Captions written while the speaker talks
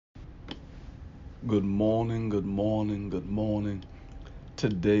Good morning, good morning, good morning.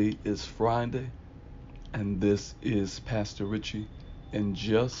 Today is Friday, and this is Pastor Richie. And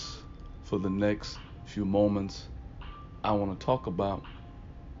just for the next few moments, I want to talk about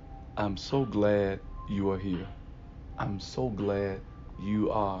I'm so glad you are here. I'm so glad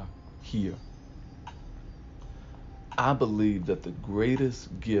you are here. I believe that the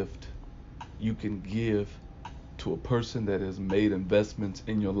greatest gift you can give to a person that has made investments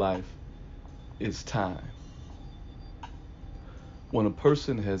in your life is time. When a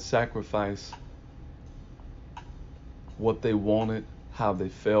person has sacrificed what they wanted, how they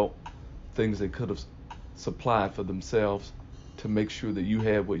felt, things they could have supplied for themselves to make sure that you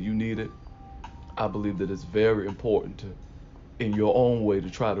had what you needed. I believe that it's very important to, in your own way, to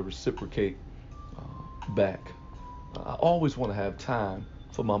try to reciprocate back. I always want to have time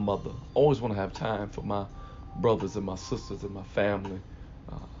for my mother. Always want to have time for my brothers and my sisters and my family.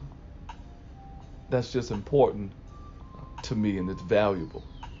 Uh, that's just important to me, and it's valuable.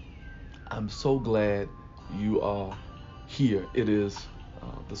 I'm so glad you are here. It is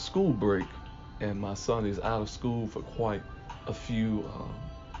the school break, and my son is out of school for quite a few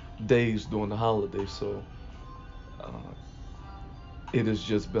days during the holidays. So uh, it has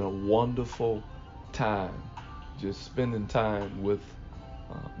just been a wonderful time, just spending time with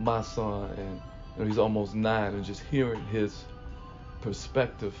my son, and he's almost 9, and just hearing his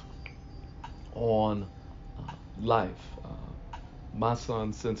perspective on life. My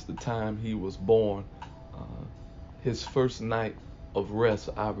son, since the time he was born, uh, his first night of rest,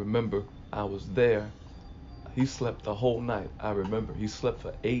 I remember I was there. He slept the whole night. I remember he slept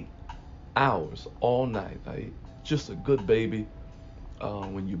for 8 hours all night. Just a good baby.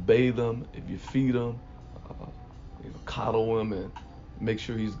 When you bathe him, if you feed him, uh, coddle him and make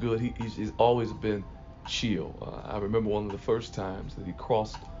sure he's good. He's always been chill. I remember one of the first times that he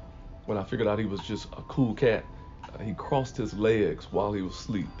crossed, when I figured out he was just a cool cat, he crossed his legs while he was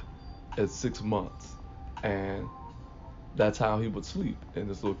asleep at 6 months. And that's how he would sleep in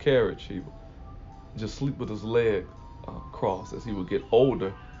this little carriage. He would just sleep with his leg crossed. As he would get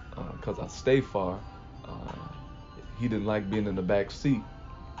older, because I stay far, uh, he didn't like being in the back seat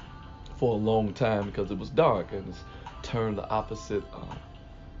for a long time because it was dark and it's turned the opposite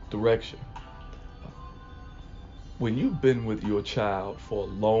direction. When you've been with your child for a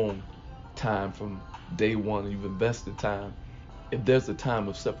long time from day one and you've invested time, if there's a time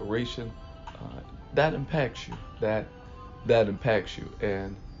of separation, that impacts you. That impacts you,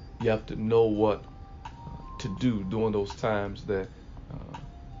 and you have to know what to do during those times that uh,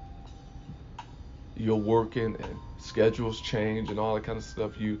 you're working and schedules change and all that kind of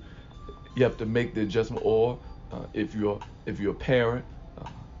stuff. You have to make the adjustment. Or if you're a parent uh,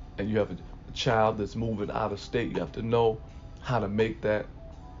 and you have a child that's moving out of state, you have to know how to make that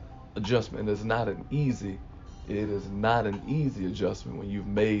adjustment. It is not an easy adjustment when you've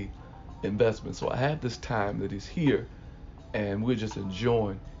made investments. So I have this time that he's here, and we're just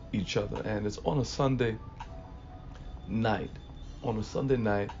enjoying each other. And it's on a Sunday night. On a Sunday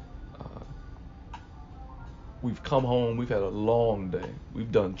night, uh, we've come home. We've had a long day.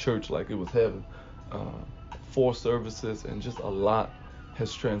 We've done church like it was heaven. Uh, 4 services, and just a lot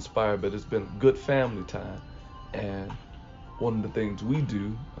has transpired. But it's been a good family time. And one of the things we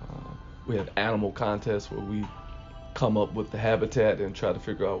do, we have animal contests where we come up with the habitat and try to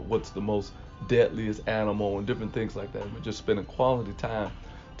figure out what's the most deadliest animal and different things like that. We're just spending quality time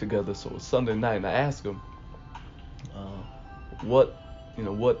together. So it's Sunday night, and I asked him, uh, what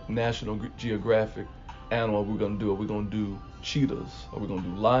what National Geographic animal we're gonna do. Are we gonna do cheetahs? Are we gonna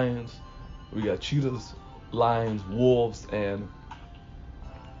do lions? We got cheetahs, lions, wolves, and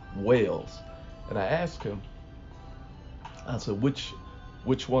whales. And I asked him, I said, which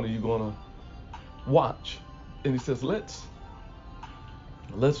one are you gonna watch? And he says, let's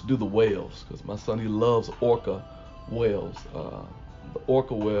do the whales, because my son, he loves orca whales. The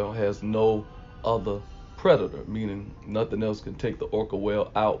orca whale has no other predator, meaning nothing else can take the orca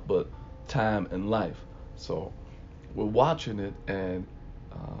whale out but time and life. So we're watching it, and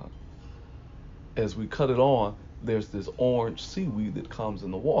uh, as we cut it on, there's this orange seaweed that comes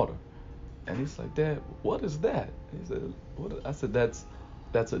in the water. And he's like, Dad, what is that? He said, what? I said, that's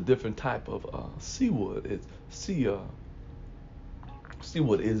a different type of seawood. It's seawood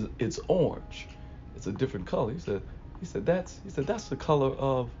is it's orange. It's a different color. He said that's the color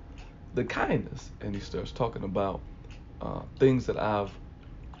of the kindness. And he starts talking about things that I've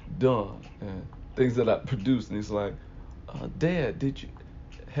done and things that I produced. And he's like, Dad,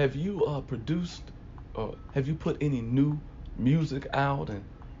 have you produced, or have you put any new music out and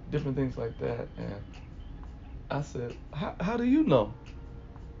different things like that? And I said, how do you know?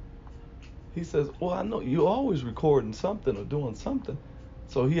 He says, well, I know you're always recording something or doing something.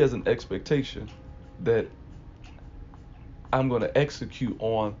 So he has an expectation that I'm going to execute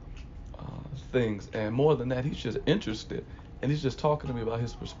on things. And more than that, he's just interested. And he's just talking to me about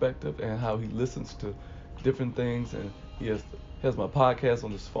his perspective and how he listens to different things. And he has my podcast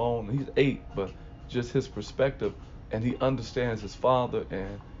on his phone. He's 8, but just his perspective. And he understands his father,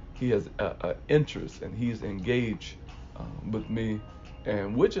 and he has an interest, and he's engaged with me.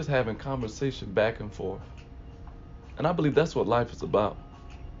 And we're just having conversation back and forth. And I believe that's what life is about.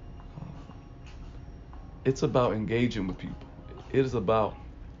 It's about engaging with people. It is about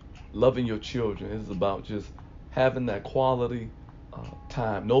loving your children. It is about just having that quality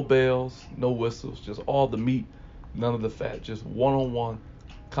time. No bells, no whistles, just all the meat, none of the fat, just one-on-one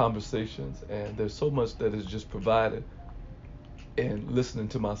conversations. And there's so much that is just provided in listening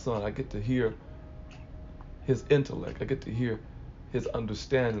to my son. I get to hear his intellect. I get to hear his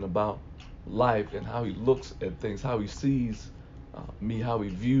understanding about life and how he looks at things, how he sees me, how he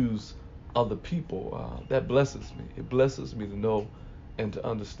views other people. That blesses me. It blesses me to know and to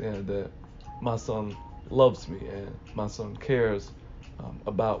understand that my son loves me and my son cares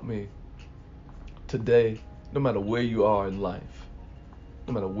about me. Today, no matter where you are in life,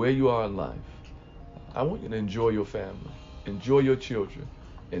 no matter where you are in life, I want you to enjoy your family, enjoy your children,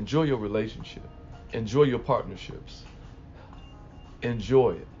 enjoy your relationship, enjoy your partnerships.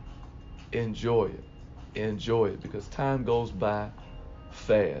 Enjoy it. Enjoy it. Enjoy it, because time goes by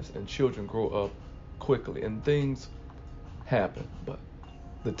fast and children grow up quickly and things happen. But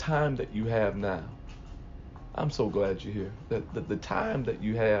the time that you have now, I'm so glad you're here. That the time that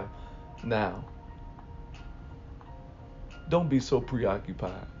you have now, don't be so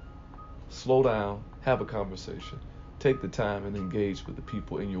preoccupied. Slow down, have a conversation. Take the time and engage with the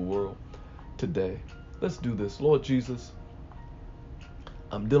people in your world today. Let's do this. Lord Jesus,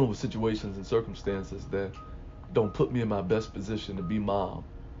 I'm dealing with situations and circumstances that don't put me in my best position to be mom.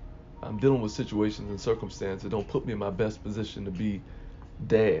 I'm dealing with situations and circumstances that don't put me in my best position to be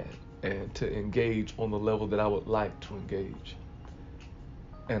dad and to engage on the level that I would like to engage.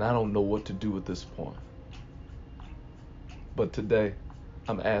 And I don't know what to do at this point. But today,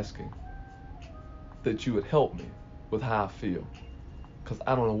 I'm asking that you would help me with how I feel, because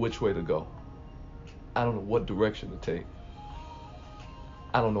I don't know which way to go. I don't know what direction to take.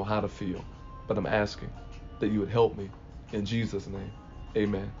 I don't know how to feel, but I'm asking that you would help me in Jesus' name.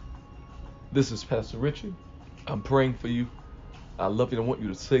 Amen. This is Pastor Richie. I'm praying for you. I love you. I want you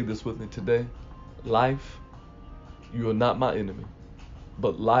to say this with me today. Life, you are not my enemy,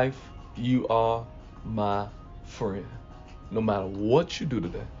 but life, you are my friend. No matter what you do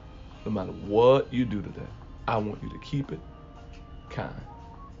today, no matter what you do today, I want you to keep it kind.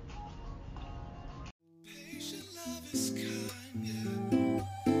 Patient love is kind, yeah.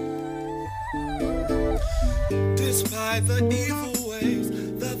 Despite the evil ways,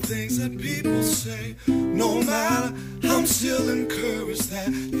 the things that people say, no matter, I'm still encouraged that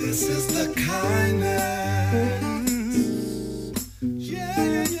this is the kind